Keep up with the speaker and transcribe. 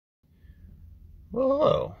Well,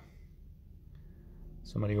 hello.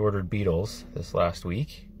 Somebody ordered beetles this last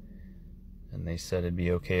week, and they said it'd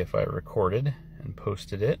be okay if I recorded and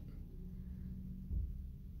posted it.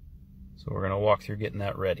 So we're going to walk through getting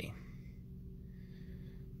that ready.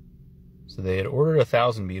 So they had ordered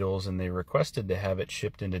 1,000 beetles, and they requested to have it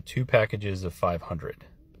shipped into 2 packages of 500.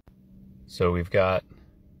 So we've got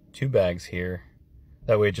 2 bags here.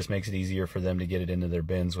 That way it just makes it easier for them to get it into their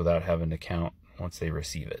bins without having to count once they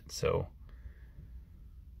receive it. So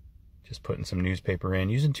just putting some newspaper in,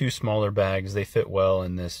 using 2 smaller bags. They fit well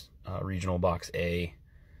in this regional box A.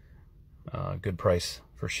 Good price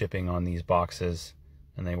for shipping on these boxes,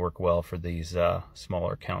 and they work well for these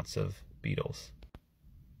smaller counts of beetles.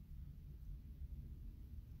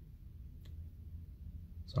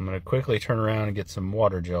 So I'm going to quickly turn around and get some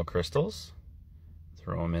water gel crystals.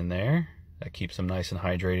 Throw them in there. That keeps them nice and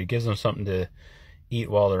hydrated. Gives them something to eat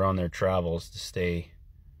while they're on their travels to stay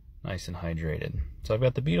nice and hydrated. So I've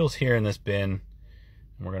got the beetles here in this bin,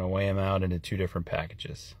 and we're going to weigh them out into 2 different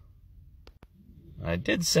packages. I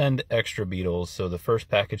did send extra beetles, so the first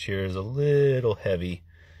package here is a little heavy,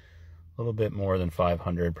 a little bit more than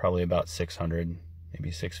 500, probably about 600,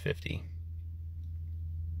 maybe 650.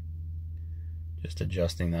 Just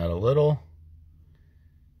adjusting that a little.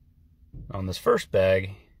 On this first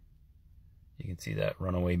bag, you can see that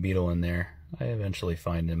runaway beetle in there. I eventually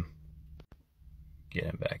find him, get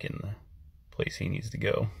him back in the place he needs to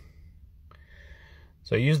go.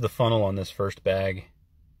 So I used the funnel on this first bag.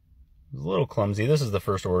 It was a little clumsy. This is the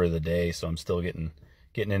first order of the day, so I'm still getting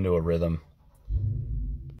into a rhythm.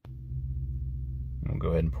 We'll go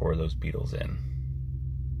ahead and pour those beetles in.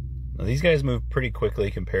 Now these guys move pretty quickly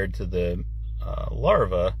compared to the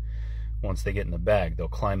larvae. Once they get in the bag, they'll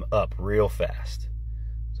climb up real fast.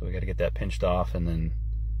 So we got to get that pinched off and then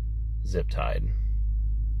zip tied.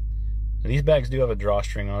 Now these bags do have a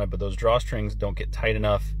drawstring on it, but those drawstrings don't get tight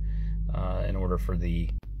enough in order for the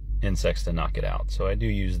insects to knock it out. So I do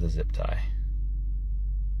use the zip tie.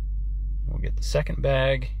 We'll get the second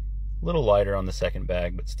bag. A little lighter on the second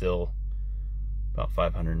bag, but still about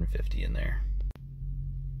 550 in there.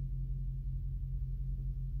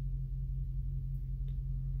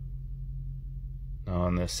 Now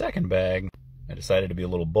on the second bag, I decided to be a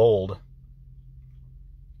little bold.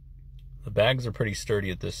 The bags are pretty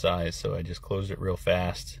sturdy at this size, so I just closed it real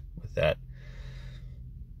fast with that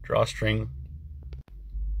drawstring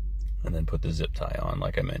and then put the zip tie on.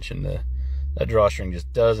 Like I mentioned, that drawstring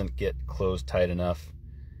just doesn't get closed tight enough,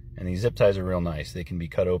 and these zip ties are real nice. They can be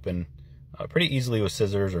cut open pretty easily with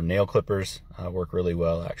scissors or nail clippers. Work really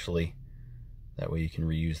well, actually. That way you can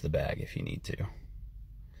reuse the bag if you need to.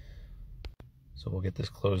 So we'll get this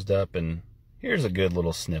closed up, and here's a good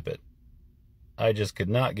little snippet. I just could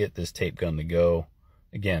not get this tape gun to go.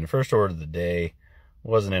 Again, first order of the day,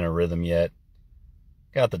 wasn't in a rhythm yet.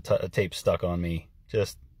 Got the tape stuck on me.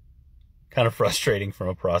 Just kind of frustrating from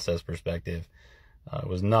a process perspective. It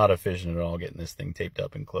was not efficient at all getting this thing taped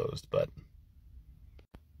up and closed, but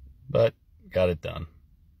got it done.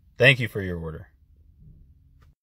 Thank you for your order.